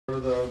For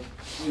the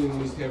meeting of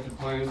the East Hampton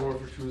Planning Board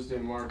for Tuesday,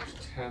 March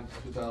 10th,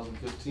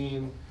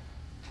 2015.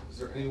 Is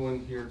there anyone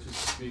here to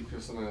speak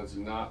to something that's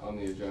not on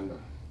the agenda?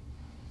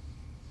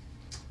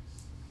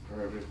 All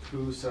right, we have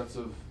two sets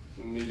of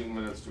meeting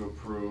minutes to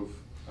approve.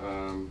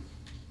 The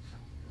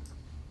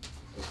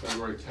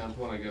February 10th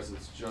one, I guess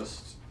it's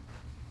just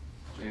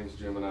James,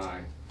 Jim, and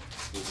I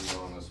who can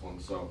go on this one.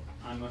 So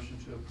I motion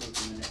to approve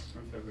the minutes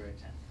from February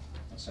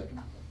 10th. A second.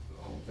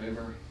 all in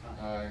favor?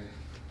 Aye.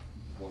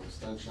 One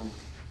abstention.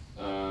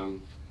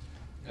 And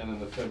then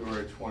the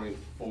February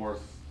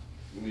 24th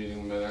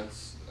meeting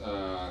minutes,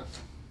 I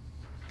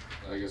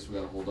guess we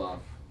gotta hold off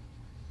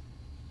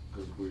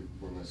because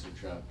we're missing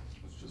Chad.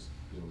 It's just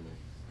you and me.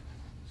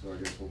 So I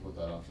guess we'll put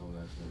that off till the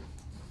next meeting.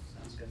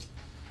 Sounds good.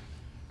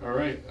 All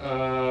right,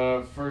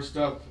 first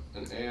up,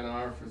 an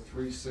A&R for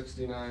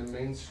 369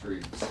 Main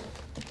Street.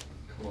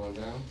 Come on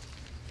down.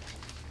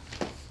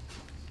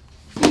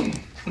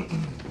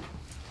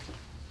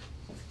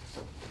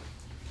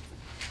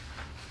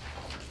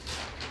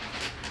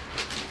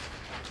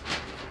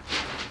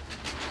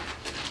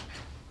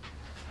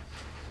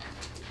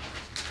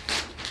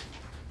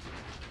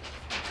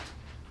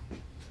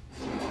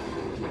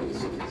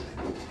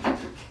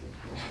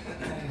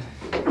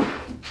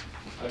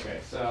 Okay,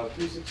 so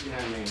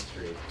 369 Main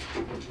Street.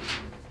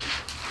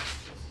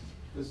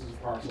 This is a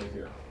parcel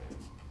here,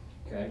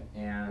 okay,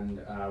 and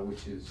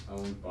which is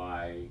owned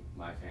by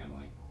my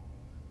family,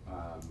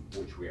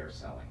 which we are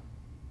selling,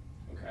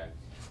 okay?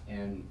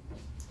 And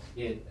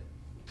it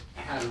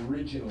had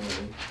originally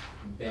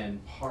been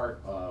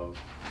part of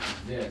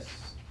this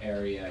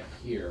area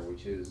here,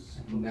 which is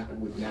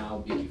would now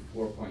be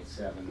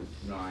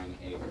 4.79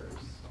 acres.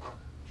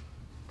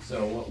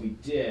 So what we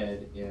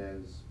did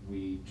is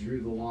we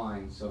drew the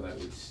line so that it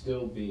would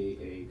still be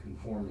a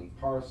conforming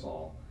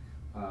parcel.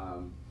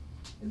 And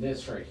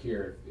this right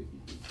here,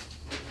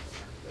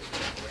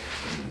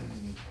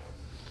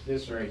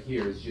 this right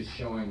here is just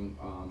showing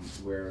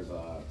where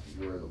the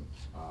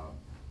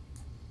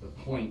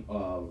point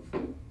of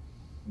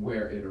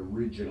where it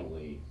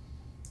originally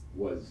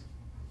was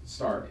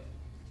started.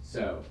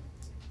 So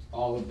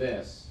all of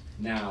this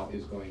now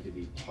is going to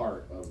be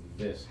part of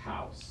this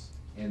house.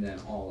 And then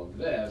all of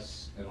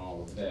this and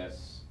all of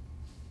this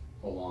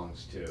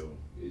belongs to,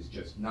 is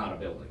just not a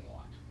building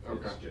lot.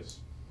 Okay. It's just,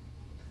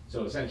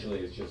 so essentially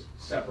it's just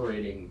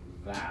separating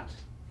that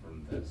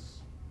from this.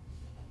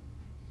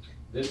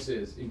 This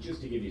is, and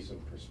just to give you some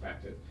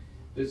perspective,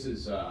 this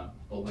is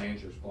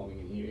Belanger's Plumbing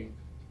and Heating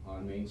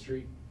on Main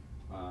Street,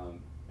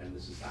 and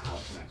this is the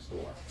house next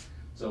door.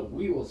 So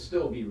we will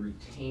still be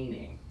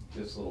retaining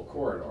this little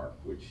corridor,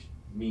 which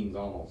means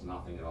almost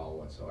nothing at all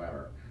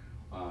whatsoever.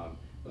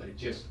 But it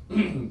just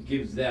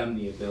gives them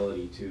the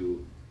ability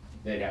to,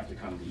 they'd have to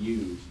come to you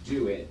to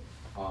do it,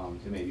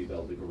 to maybe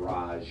build a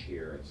garage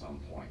here at some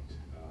point.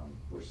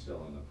 We're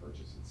still in the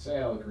purchase and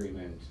sale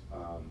agreement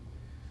of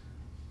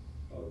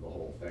the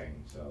whole thing,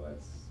 so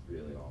that's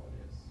really all it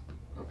is.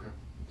 Okay.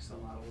 Makes the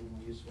lot a little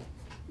more useful.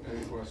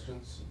 Any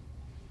questions?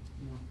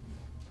 No.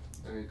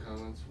 Any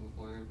comments from the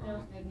planning No,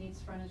 department? it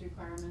meets frontage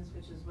requirements,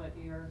 which is what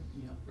you're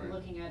Yeah. Right.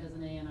 looking at as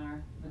an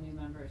A&R, the new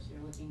members.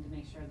 You're looking to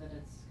make sure that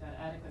it's got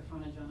adequate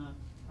frontage on a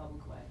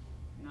public way.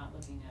 You're not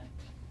looking at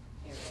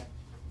area.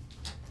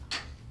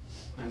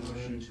 I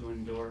motion to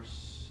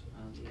endorse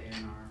the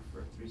A&R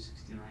for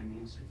 369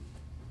 Main Street.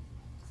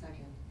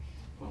 Second.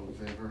 All in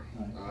favor?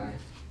 Aye.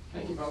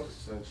 Thank you, folks.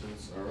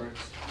 Abstentions, all right.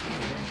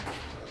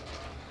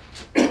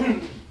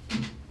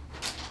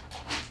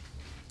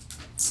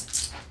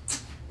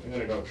 I'm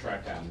gonna go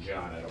track down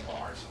John at a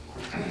bar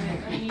somewhere.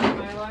 Do you need a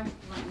Mylar? Not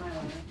Mylar,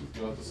 right? Do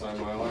you want the sign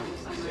Mylar?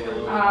 Sign Say Mylar.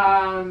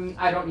 hello?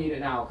 I don't need it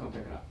now, I'll come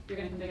pick it up. You're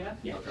gonna come pick it up?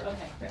 Yeah. Okay.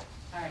 Okay, Yeah.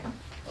 all right.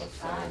 I'll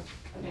sign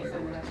Okay, later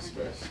sign when I it have up.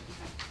 space.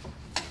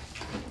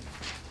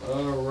 Okay.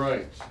 All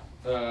right.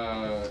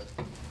 Are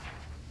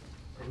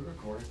we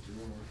recording? Do you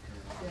remember?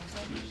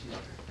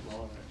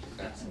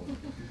 Excellent.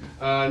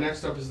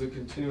 Next up is the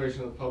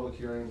continuation of the public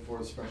hearing for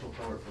the special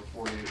permit for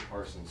 48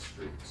 Parsons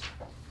Street. It's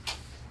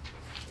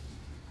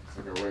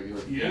like a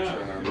regular feature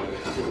in our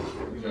minutes.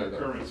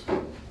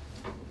 Agenda.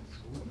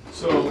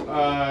 So,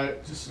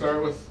 to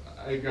start with,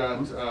 I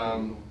got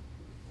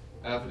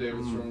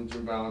affidavits from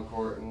Jim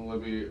Valancourt and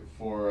Libby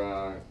for,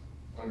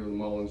 under the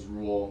Mullins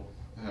rule,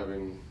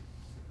 having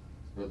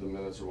read the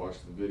minutes or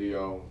watched the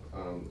video.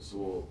 So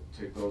we'll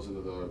take those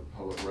into the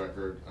public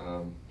record.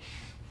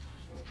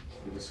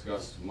 We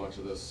discussed much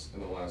of this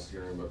in the last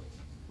hearing, but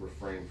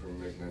refrained from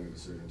making any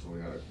decision until we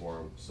had a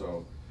quorum.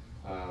 So,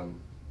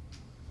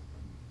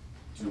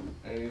 do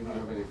any of you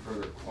have any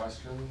further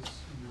questions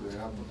for the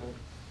applicant?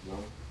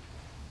 No?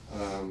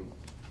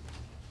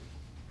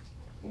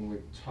 When we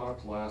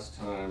talked last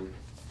time,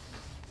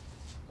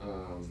 there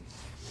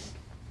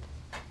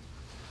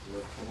were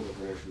a couple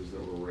different issues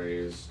that were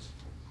raised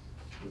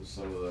with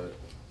some of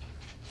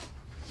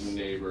the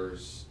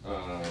neighbors.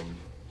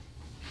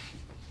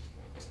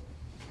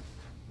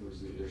 There was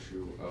the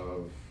issue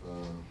of,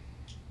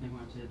 They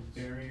wanted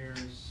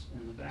barriers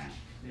in the back.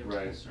 They were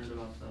Right. concerned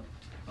about the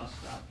bus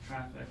stop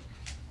traffic.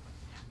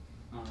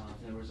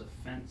 There was a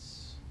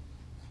fence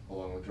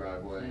along the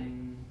driveway.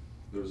 thing.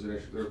 There was an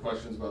issue, there were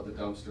questions about the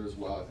dumpster as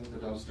well. I think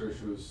the dumpster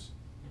issues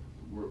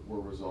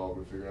were resolved.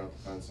 We figured out the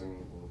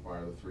fencing will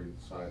require the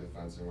three-sided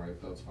fencing, right?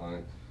 That's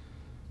fine.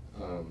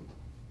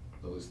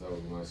 At least that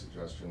would be my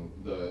suggestion.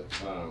 There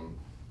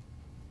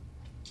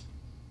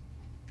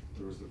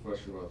was the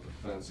question about the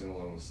fencing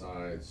along the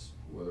sides,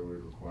 whether we'd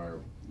require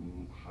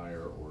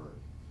higher or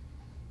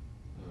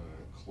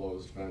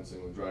closed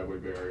fencing with driveway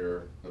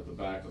barrier at the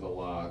back of the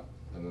lot.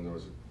 And then there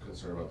was a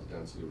concern about the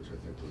density, which I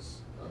think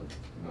was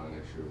a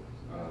non-issue.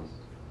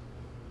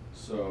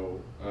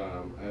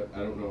 I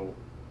don't know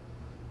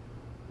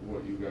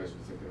what you guys were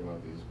thinking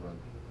about these, but.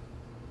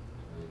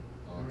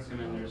 I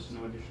recommend there's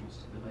no additional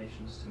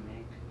stipulations to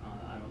make.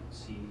 I don't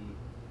see,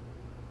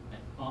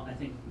 I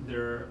think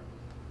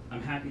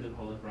I'm happy the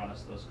public brought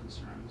us those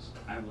concerns.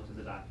 I've looked at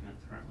the document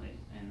currently,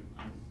 and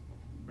I'm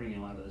bringing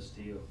a lot of this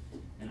to you.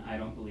 And I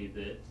don't believe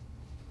that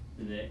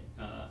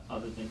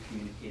other than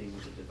communicating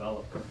with the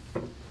developer,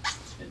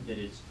 that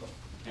it's,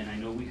 and I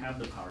know we have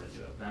the power to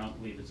do it, but I don't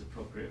believe it's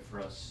appropriate for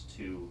us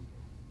to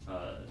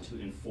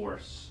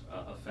enforce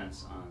a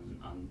fence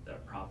on their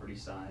property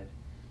side.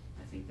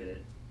 I think that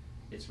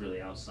it's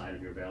really outside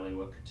of your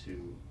bailiwick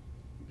to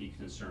be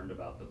concerned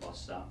about the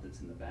bus stop that's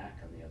in the back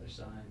on the other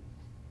side.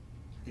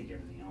 I think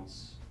everything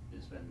else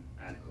has been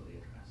adequately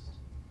addressed.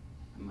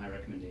 And my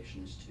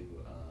recommendation is to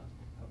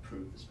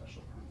approve the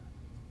special permit.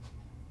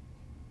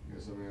 You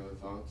guys have any other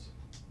thoughts?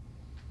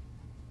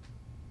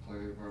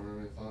 Planning department,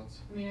 any thoughts?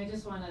 I mean, I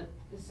just wanna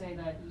say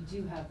that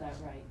you do have that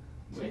right.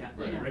 to, Yeah,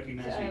 you I know,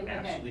 recognize to- we okay,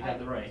 absolutely have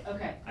the right.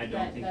 Okay. I don't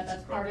that- think that- it's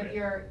that's part of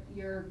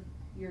appropriate.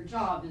 your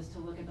job is to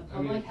look at the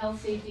public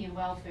health, safety, and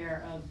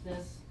welfare of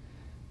this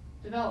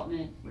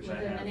development Which I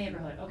within the have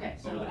neighborhood. Okay,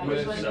 so over the I course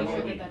just of wanna make several sure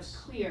that weeks. that's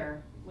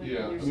clear with Yeah,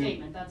 your I mean-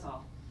 statement, that's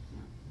all.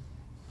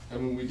 I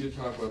mean, we did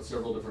talk about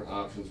several different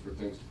options for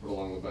things to put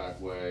along the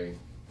back way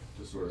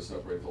to sort of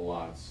separate the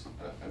lots.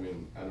 I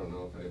mean, I don't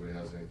know if anybody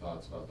has any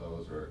thoughts about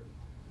those, or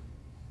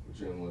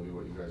Jim, Libby,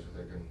 what you guys are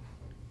thinking.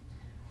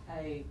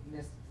 I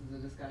missed the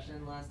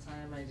discussion last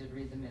time. I did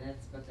read the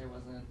minutes, but there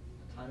wasn't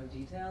a ton of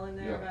detail in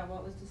Yeah. there about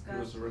what was There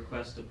was discussed. a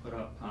request to put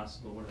up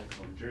possible, what are they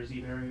called,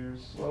 Jersey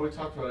barriers? Well, we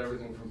talked about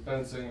everything from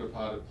fencing to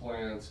potted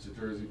plants to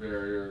Jersey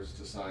barriers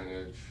to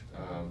signage.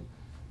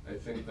 I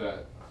think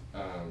that,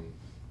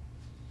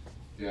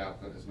 the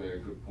applicant has made a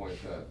good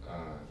point that,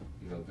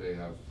 you know, they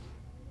have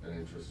an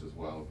interest as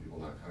well, in people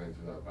not coming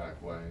through that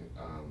back way.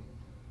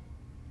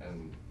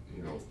 And,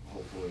 you know,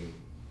 hopefully.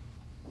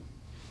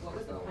 What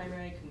was the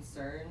primary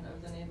concern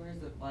of the neighbors,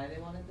 that why they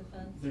wanted the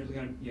fence? There's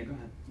gonna, yeah, go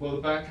ahead. Well,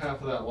 the back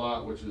half of that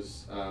lot, which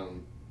is,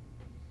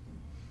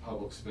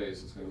 public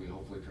space, it's gonna be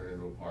hopefully turned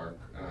into a park,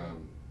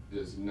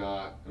 is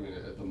not, I mean,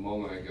 at the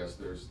moment, I guess,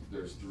 there's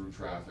through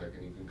traffic,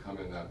 and you can come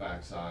in that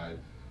backside.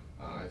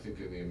 I think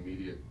in the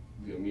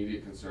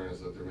immediate concern is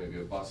that there may be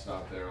a bus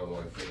stop there, although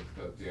I think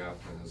that the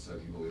applicant has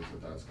said he believes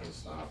that that's gonna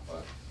stop,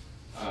 but,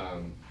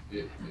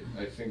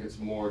 I think it's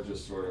more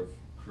just sort of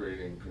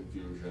creating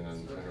confusion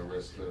and a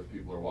risk that if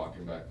people are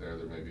walking back there,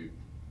 there may be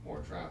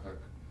more traffic.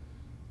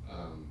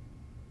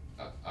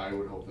 I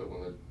would hope that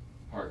when the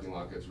parking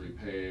lot gets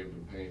repaved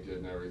and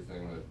painted and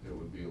everything, that it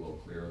would be a little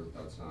clearer that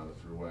that's not a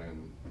throughway,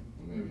 and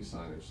maybe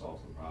signage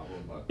solves the problem,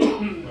 but.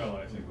 Well,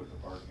 I think with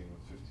the parking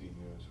with 15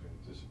 units, we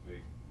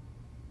anticipate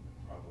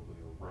probably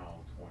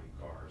around 20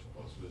 cars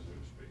plus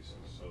visitor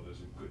spaces, so there's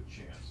a good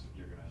chance that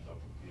you're gonna end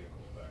up with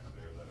vehicles back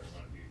there that are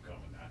gonna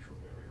become a natural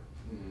barrier.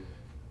 Mhm.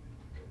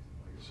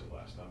 Like I said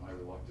last time, my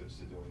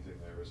reluctance to do anything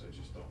there is I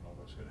just don't know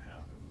what's gonna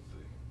happen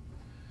with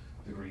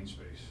the green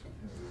space.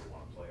 And we would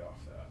wanna play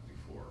off that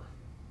before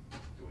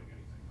doing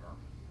anything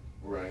permanent.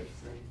 Right.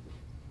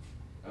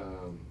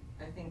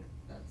 I think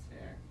that's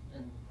fair,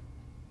 and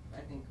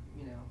I think,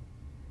 you know,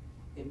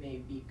 it may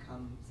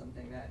become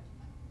something that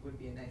would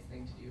be a nice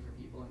thing to do for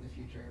people in the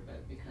future,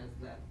 but because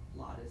that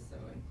lot is so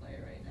in play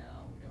right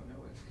now, we don't know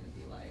what it's gonna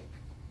be like.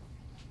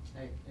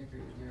 I agree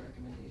with your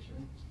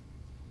recommendation.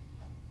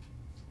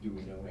 Do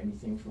we know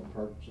anything from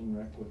Parks and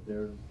Rec, what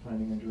they're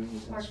planning on doing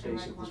with that Parks and space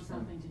Rec at this wants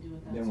point? nothing to do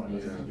with that They want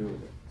space. nothing to do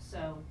with it.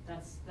 So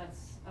that's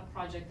a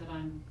project that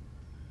I'm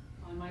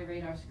on my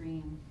radar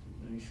screen.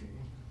 I see.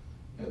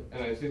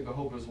 And I think the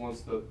hope is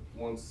once that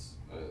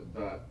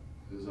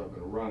is up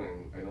and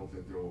running, I don't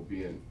think there will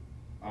be an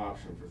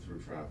option for through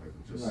traffic.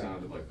 It just Right.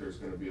 sounded like there's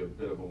gonna be a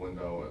bit of a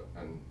window,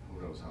 and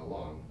who knows how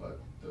long, but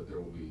that there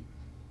will be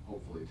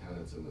hopefully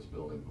tenants in this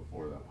building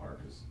before that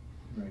park is.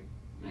 Right.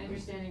 My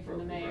understanding from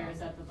the broken mayor ground. is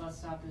that the bus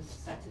stop is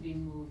set to be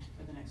moved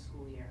for the next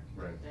school year.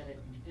 Right. That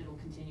it'll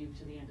continue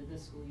to the end of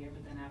this school year,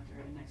 but then after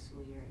the next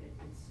school year,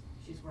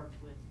 she's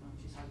worked with,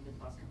 she's talking to the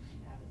bus company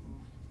to have it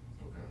moved.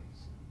 Okay.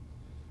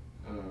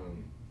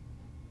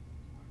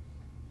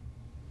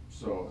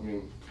 So, I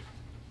mean,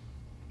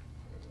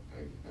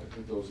 I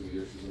think those are the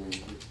issues. I mean,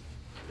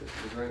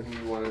 is there anything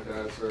you wanted to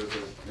add, sir, as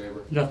a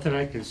neighbor? Nothing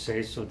I can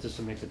say, so it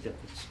doesn't make a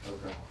difference.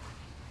 Okay.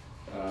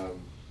 All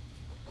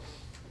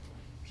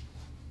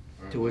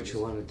right, Do what I you guess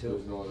wanna do.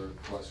 There's no other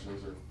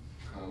questions or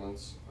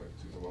comments, I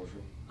can take a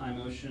motion. I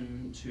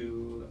motion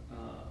to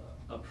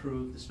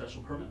approve the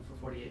special permit for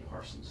 48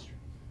 Parsons Street.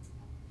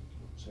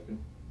 Second.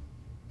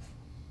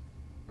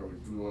 Or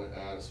do we wanna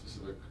add a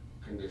specific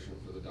condition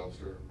for the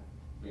dumpster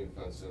being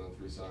fenced in on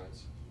 3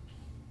 sides?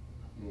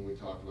 When we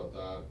talked about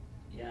that.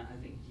 Yeah, I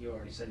think he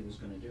already said he was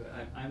gonna do it.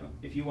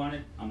 If you want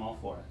it, I'm all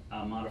for it.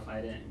 I'll modify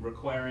it,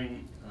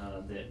 requiring,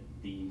 that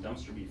the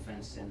dumpster be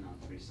fenced in on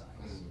 3 I sides.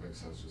 think it makes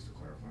sense just to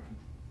clarify.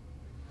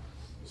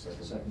 A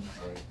second? Second.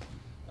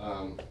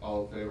 Alright,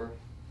 all in favor?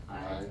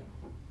 Aye.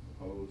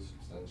 Opposed,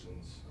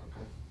 abstentions,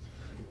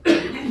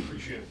 okay.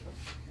 Appreciate it.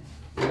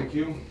 Thank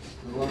you,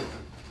 good luck.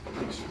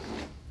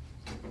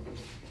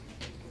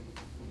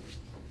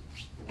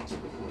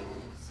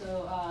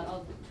 So,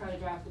 I'll try to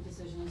draft the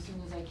decision as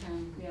soon as I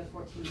can. We have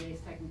 14 days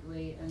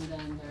technically, and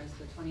then there's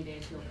the 20-day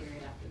appeal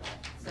period after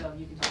that. So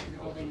you can talk to the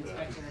building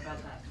inspector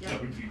about that. Yep.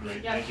 That would be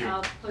great, Yep, thank you.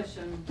 I'll push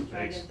and try to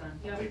Thanks. get it done.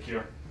 Yep. Take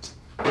care.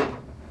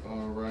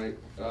 Alright,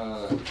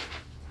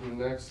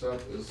 next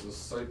up is the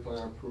site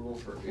plan approval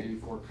for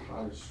 84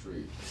 Cottage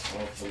Street,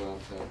 off the map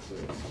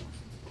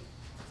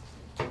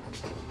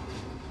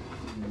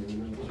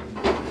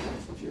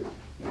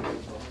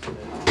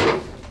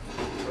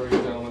How are you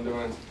gentlemen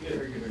doing?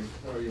 Good.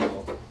 How are you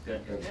all?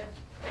 Good. Good.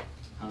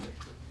 Hungry.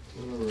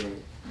 Alright.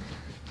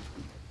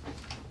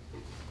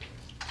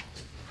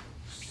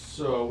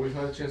 So, we've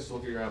had a chance to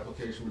look at your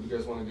application, but do you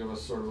guys wanna give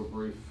us sort of a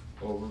brief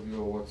overview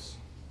of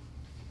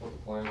what the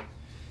plan?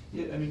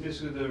 Yeah, I mean,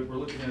 basically, we're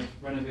looking at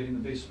renovating the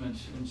basement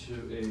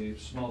into a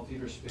small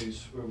theater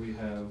space where we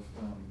have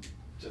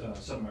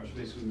seminars.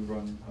 Basically, we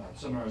run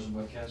seminars and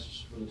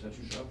webcasts for the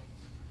tattoo shop.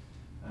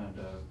 And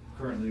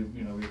currently,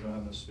 you know, we don't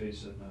have enough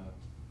space at the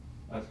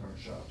current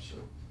shop, so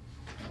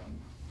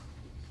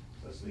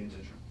that's the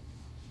intention.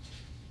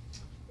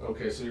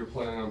 Okay, so you're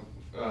planning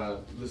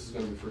on, this is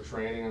gonna be for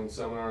training and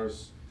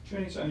seminars?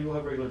 Trainings, I mean, we'll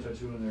have regular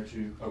tattoo in there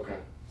too. Okay.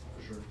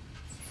 For sure.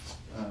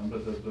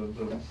 But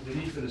the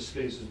need for this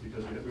space is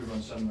because we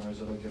run seminars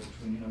that'll get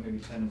between, you know, maybe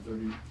 10 and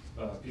 30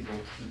 people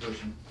in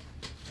person.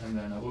 And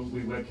then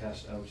we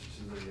webcast out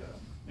to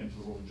the, into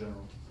the world in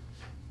general.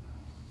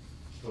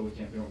 But we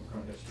don't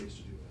currently have space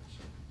to do that,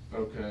 so.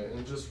 Okay,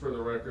 and just for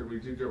the record, we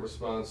did get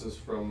responses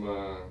from,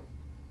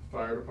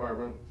 fire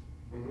department.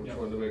 Just Yep.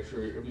 wanted to make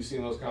sure, have you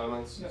seen those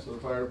comments? Yep. So the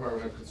fire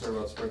department had concern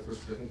about sprinklers,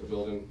 I think the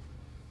building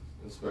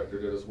inspector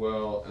did as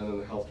well, and then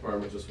the health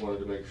department just wanted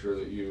to make sure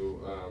that you,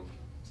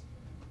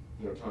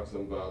 talk to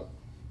them about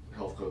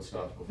health code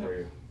stuff before Yep.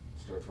 you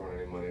start throwing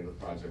any money into the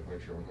project,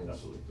 make sure everything's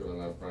Absolutely. good on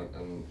that front,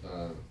 and,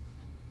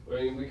 Well,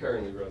 I mean, we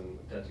currently run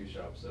a tattoo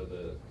shop, so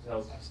the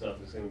health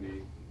stuff is gonna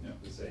be Yeah.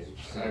 the same.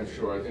 I'm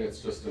sure, I think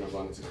it's just an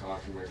abundance of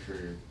caution, make sure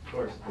you, Of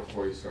course.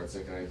 before you start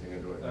sinking anything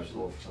into it, you're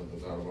told Absolutely. if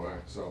something's out of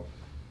whack, so,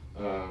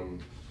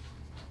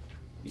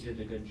 You did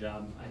a good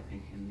job, I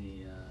think, in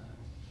the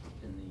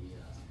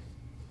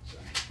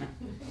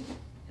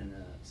in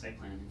the site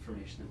plan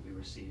information that we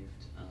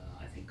received.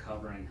 I think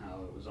covering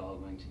how it was all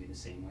going to be the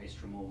same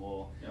waste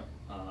removal. Yep.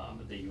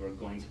 But that you were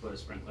going to put a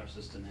sprinkler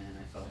system in.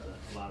 I felt that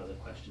a lot of the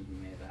questions we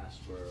may have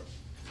asked were,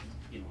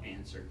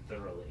 answered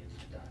thoroughly in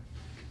that doc.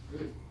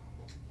 Good.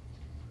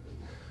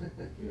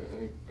 Yeah,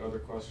 any other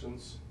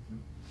questions?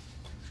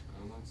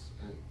 Comments?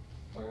 Any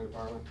fire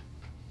department?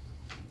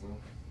 No?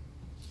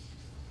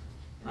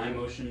 I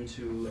motion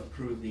to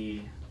approve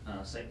the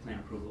site plan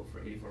approval for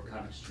 84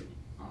 Cottage Street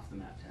off the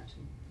map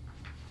tattoo.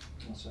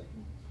 I'll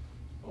second.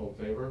 All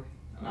in favor?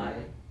 Aye.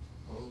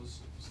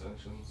 Opposed,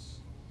 abstentions,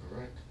 all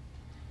right.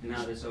 And now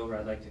that it's over,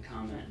 I'd like to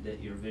comment that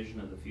your vision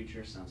of the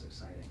future sounds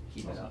exciting.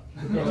 Keep it up.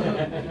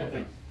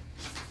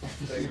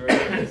 Thank you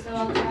very much. So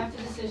I'll draft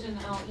a decision,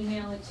 I'll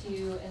email it to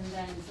you, and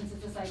then since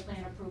it's a site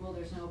plan approval,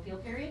 there's no appeal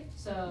period.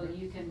 So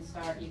you can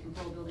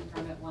pull a building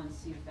permit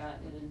once you've got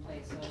it in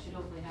place, so I should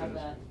hopefully have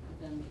that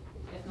within,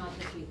 if not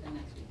this week, then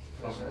next week.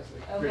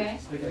 Fantastic. Okay?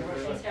 Thank you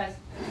very much. Thanks, guys.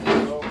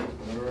 All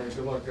right,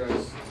 good luck,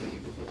 guys.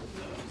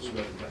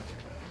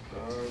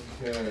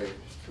 Okay,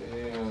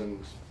 and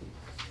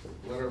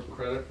letter of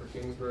credit for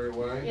Kingsbury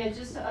Way? Yeah,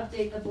 just to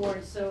update the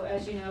board, so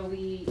as you know,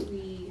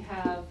 we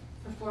have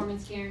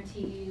performance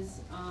guarantees,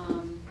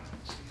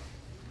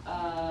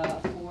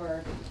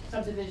 for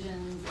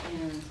subdivisions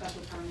and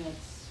special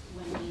permits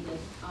when needed.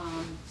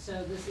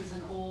 So this is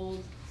an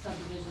old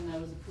subdivision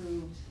that was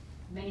approved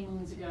many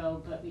moons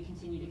ago, but we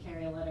continue to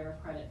carry a letter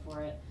of credit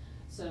for it.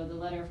 So the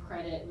letter of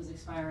credit was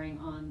expiring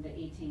on the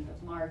 18th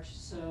of March,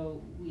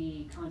 so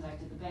we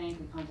contacted the bank,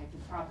 we contacted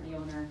the property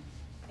owner,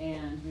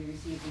 and we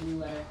received a new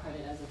letter of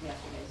credit as of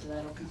yesterday, so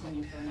that'll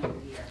continue for another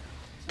year.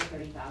 It's for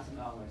 $30,000,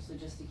 so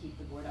just to keep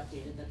the board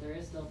updated that there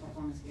is still a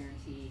performance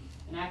guarantee,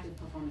 an active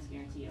performance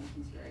guarantee on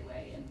Kingsbury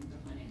Way, and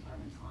the planning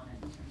department's on it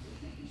in terms of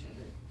making sure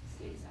that it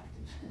stays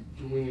active.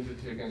 Do we need to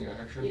take any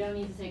action? You don't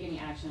need to take any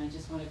action, I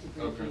just wanted to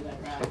brief Okay. you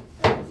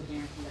that is a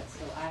guarantee that's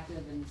still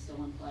active and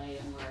still in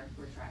play, and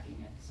we're tracking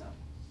it, so.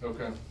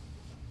 Okay,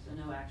 So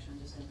no action,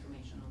 just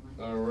information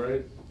only. all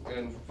right,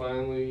 and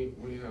finally,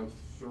 we have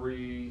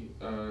 3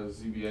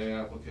 ZBA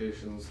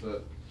applications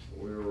that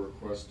we were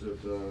requested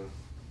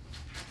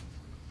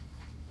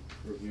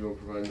review and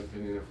provide an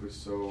opinion if we're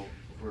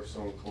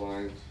so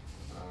inclined.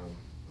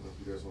 don't know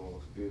if you guys wanna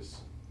look at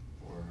these,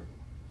 or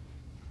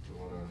if you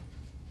wanna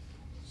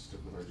stick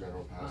with our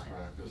general past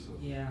practice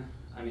of. Yeah,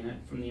 I mean,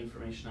 from the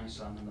information I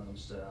saw, none of them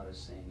stood out as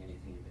saying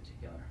anything in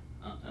particular,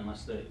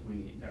 unless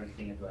we are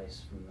getting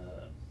advice from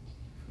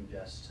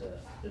Jess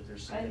that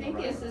there's I something think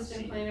the around what I'm assistant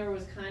seeing. planner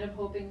was kind of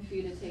hoping for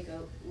you to take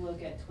a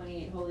look at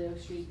 28 Holyoke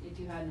Street, if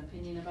you had an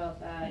opinion about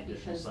that, The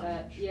additional because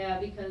that, signage. yeah,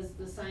 because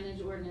the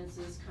signage ordinance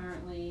is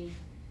currently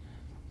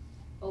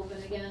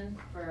open again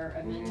for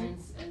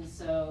amendments, and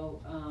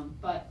so,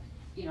 but,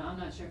 you know, I'm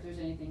not sure if there's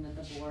anything that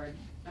the board,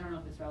 I don't know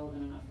if it's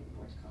relevant enough for the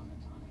board to comment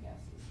on, I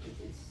guess,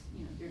 it's,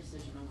 you know, your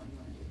decision on what you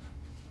wanna do.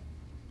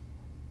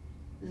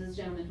 This is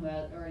a gentleman who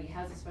already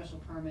has a special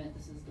permit,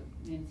 this is the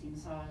Manatee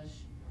Massage,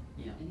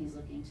 Yeah. and he's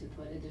looking to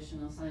put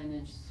additional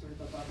signage sort of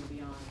above and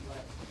beyond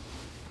what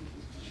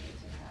he's permitted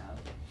to have.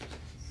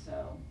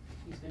 So,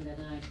 he's been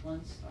denied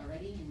once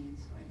already, and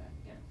he's going back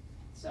again.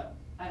 So,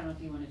 I don't know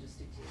if you wanna just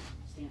stick to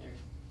standard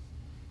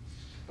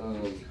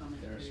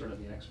comment. They're sort of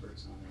the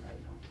experts on it, I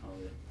don't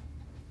know that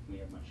we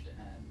have much to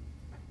add.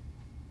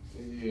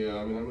 Yeah,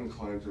 I mean, I'm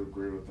inclined to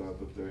agree with that,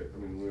 but I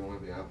mean, we don't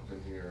have the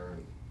applicant here,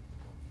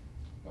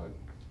 but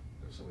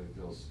if somebody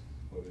feels,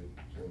 maybe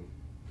Jim,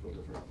 feel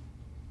different.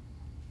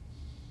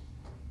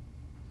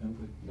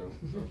 No,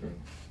 okay.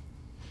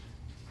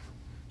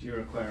 Do you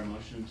require a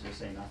motion to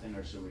say nothing,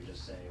 or should we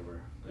just say we're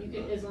good?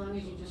 You could, as long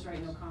as you just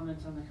write no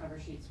comments on the cover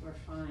sheets, we're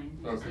fine.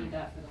 We just Okay. need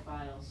that for the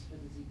files, for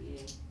the ZBA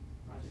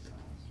project files.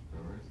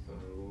 All right, then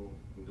I will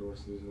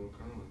endorse these no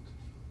comment.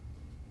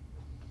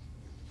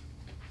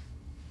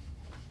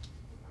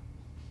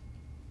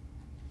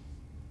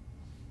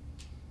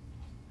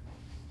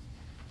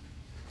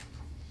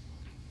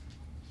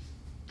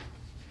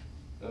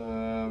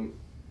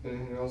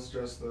 Anything else,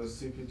 just the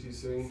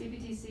CPTC?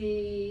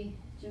 CPTC,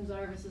 Jim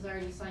Zarvis has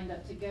already signed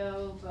up to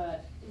go,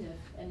 but if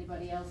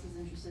anybody else is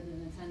interested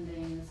in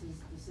attending, this is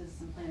the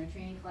Citizen Planner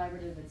Training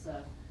Collaborative. It's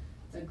a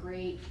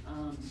great,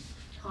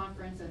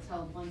 conference that's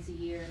held once a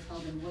year. It's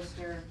held in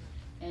Worcester,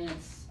 and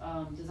it's,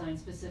 designed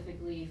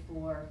specifically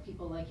for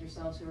people like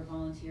yourselves who are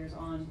volunteers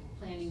on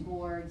planning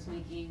boards,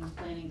 making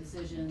planning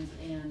decisions,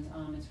 and,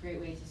 it's a great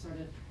way to sort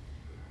of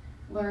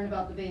learn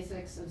about the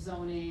basics of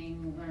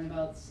zoning, learn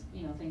about,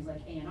 you know, things like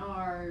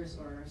A&Rs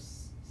or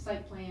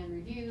site plan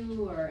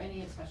review or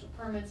any special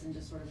permits, and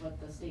just sort of what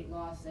the state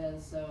law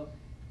says. So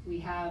we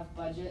have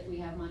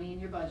money in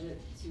your budget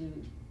to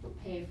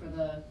pay for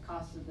the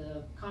cost of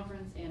the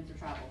conference and for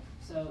travel.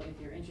 So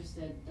if you're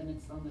interested, then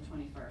it's on the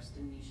 21st,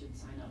 and you should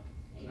sign up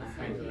I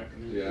highly ASAP.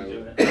 recommend Yeah, you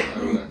do I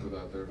it. would echo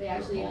that, They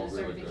actually they're have all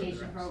a really good.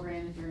 certification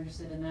program if you're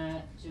interested in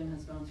that. Jim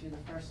has gone through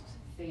the first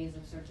phase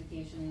of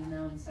certification, he's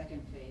now in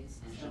second phase,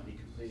 I so should be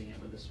completing it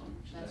with this one,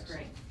 which is that's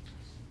excellent.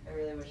 great. I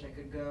really wish I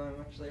could go,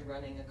 I'm actually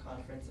running a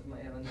conference of my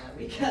own that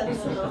weekend,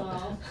 so.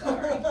 Oh,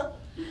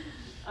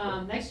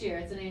 sorry. Next year,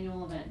 it's an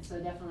annual event, so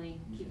definitely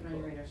keep it on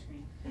your radar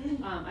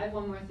screen. I have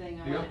one more thing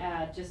I wanna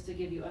Yeah. add, just to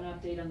give you an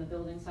update on the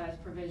building size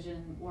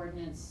provision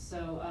ordinance.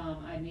 So,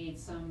 I made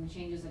some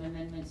changes and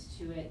amendments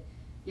to it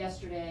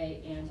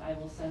yesterday, and I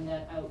will send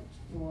that out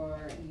for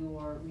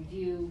your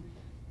review.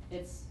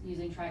 It's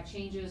using track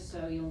changes,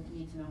 so you'll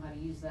need to know how to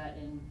use that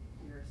in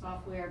your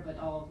software, but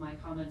all of my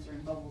comments are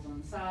in bubbles on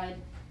the side,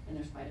 and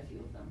there's quite a few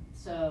of them.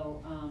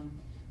 So,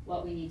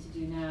 what we need to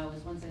do now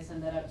is, once I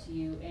send that out to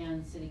you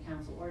and City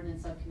Council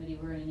Ordinance Subcommittee,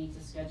 we're gonna need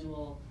to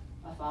schedule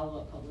a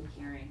follow-up public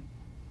hearing.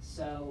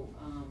 So,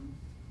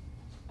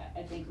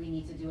 I think we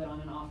need to do it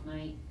on an off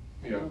night.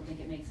 I Yeah. don't think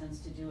it makes sense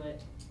to do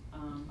it,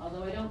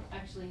 although I don't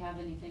actually have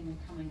anything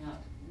coming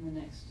up in the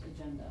next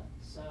agenda,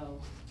 so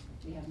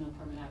we have no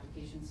permit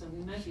application, so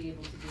we might be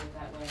able to do it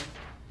that way.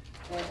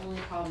 The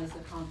only problem is the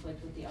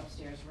conflict with the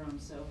upstairs room,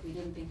 so if we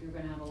didn't think we were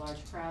gonna have a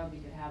large crowd, we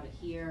could have it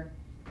here.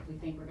 If we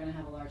think we're gonna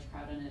have a large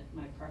crowd in it,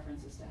 my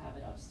preference is to have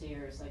it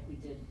upstairs like we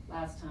did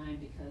last time,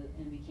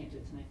 and we can't do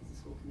it tonight because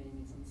the school committee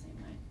meets on the same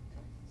night.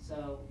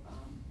 So,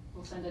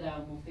 we'll send it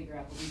out and we'll figure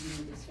out, but we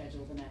do need to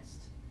schedule the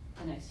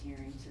next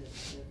hearing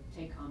to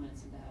take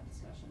comments and to have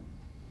discussion,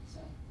 so.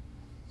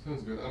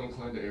 Sounds good. I'm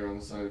inclined to err on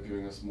the side of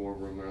giving us more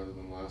room rather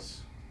than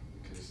less,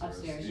 in case there is.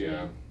 Upstairs, you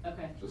Yeah, mean?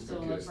 Okay, just so in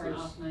we'll look case for an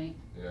there's- off night.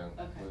 yeah,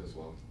 Okay. might as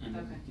well. And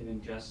Okay.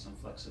 giving Jess some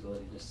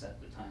flexibility to set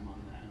the time on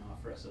that and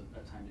offer us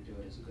a time to do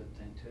it is a good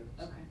thing too.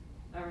 so. Okay,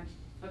 all right,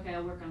 okay,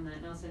 I'll work on that,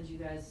 and I'll send you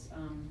guys,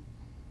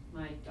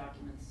 my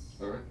documents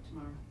All right.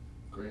 tomorrow.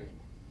 Great.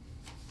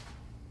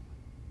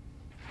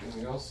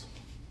 Anything else?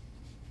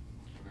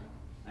 Okay.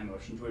 I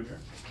motion to adjourn.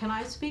 Can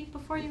I speak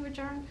before you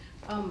adjourn?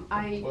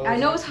 I Well,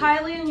 know it's there's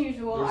highly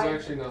unusual. There's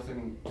actually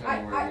nothing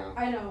pending right now.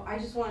 I know, I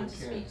just wanted to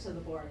You speak can't. to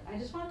the board. I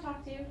just wanna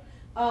talk to you.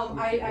 We-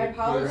 I we- Perhaps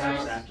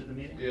apologize. after the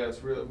meeting? Yeah,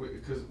 it's really,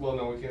 because, well,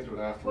 no, we can't do it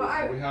afterwards,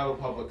 Well, but we have a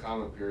public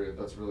comment period,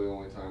 that's really the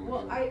only time we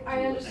Well, can. I do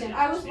it. understand.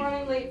 I was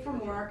running late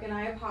from work and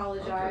I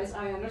apologize. Okay.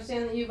 I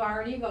understand that you've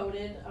already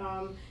voted,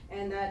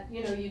 and that,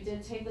 you know, you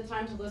did take the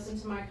time to listen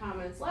to my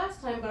comments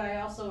last time, but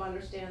I also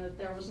understand that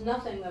there was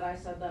nothing that I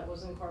said that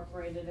was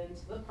incorporated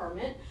into the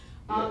permit.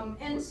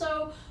 And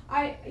so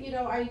I, you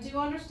know, I do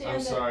understand I'm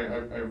that. sorry,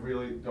 I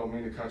really don't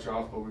mean to cut you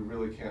off, but we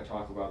really can't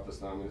talk about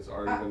this now, I mean, it's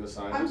already been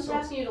decided, so. I'm just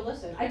asking you to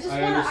listen. I just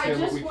I wanna,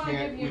 understand, but we give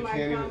can't, you we my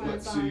can't even,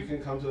 comments so you on.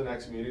 can come to the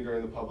next meeting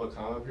during the public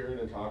comment period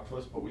and talk to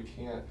us, but we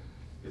can't,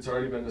 it's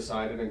already been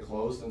decided and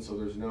closed, and so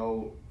there's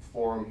no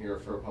forum here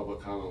for a public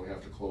comment, we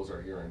have to close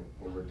our hearing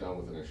when we're done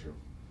with an issue.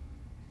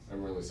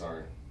 I'm really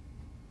sorry.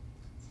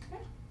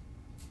 Okay.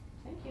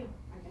 Thank you.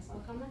 I guess I'll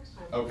come next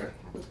time. Okay.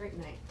 Have a great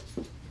night.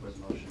 Was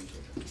motion to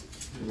adjourn.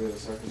 Do we have a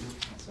second?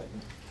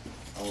 Second.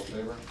 All in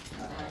favor?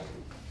 What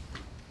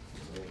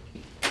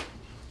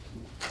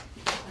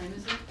time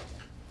is it?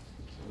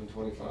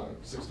 7:25,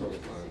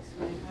 6:25.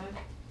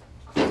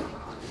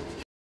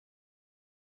 6:25?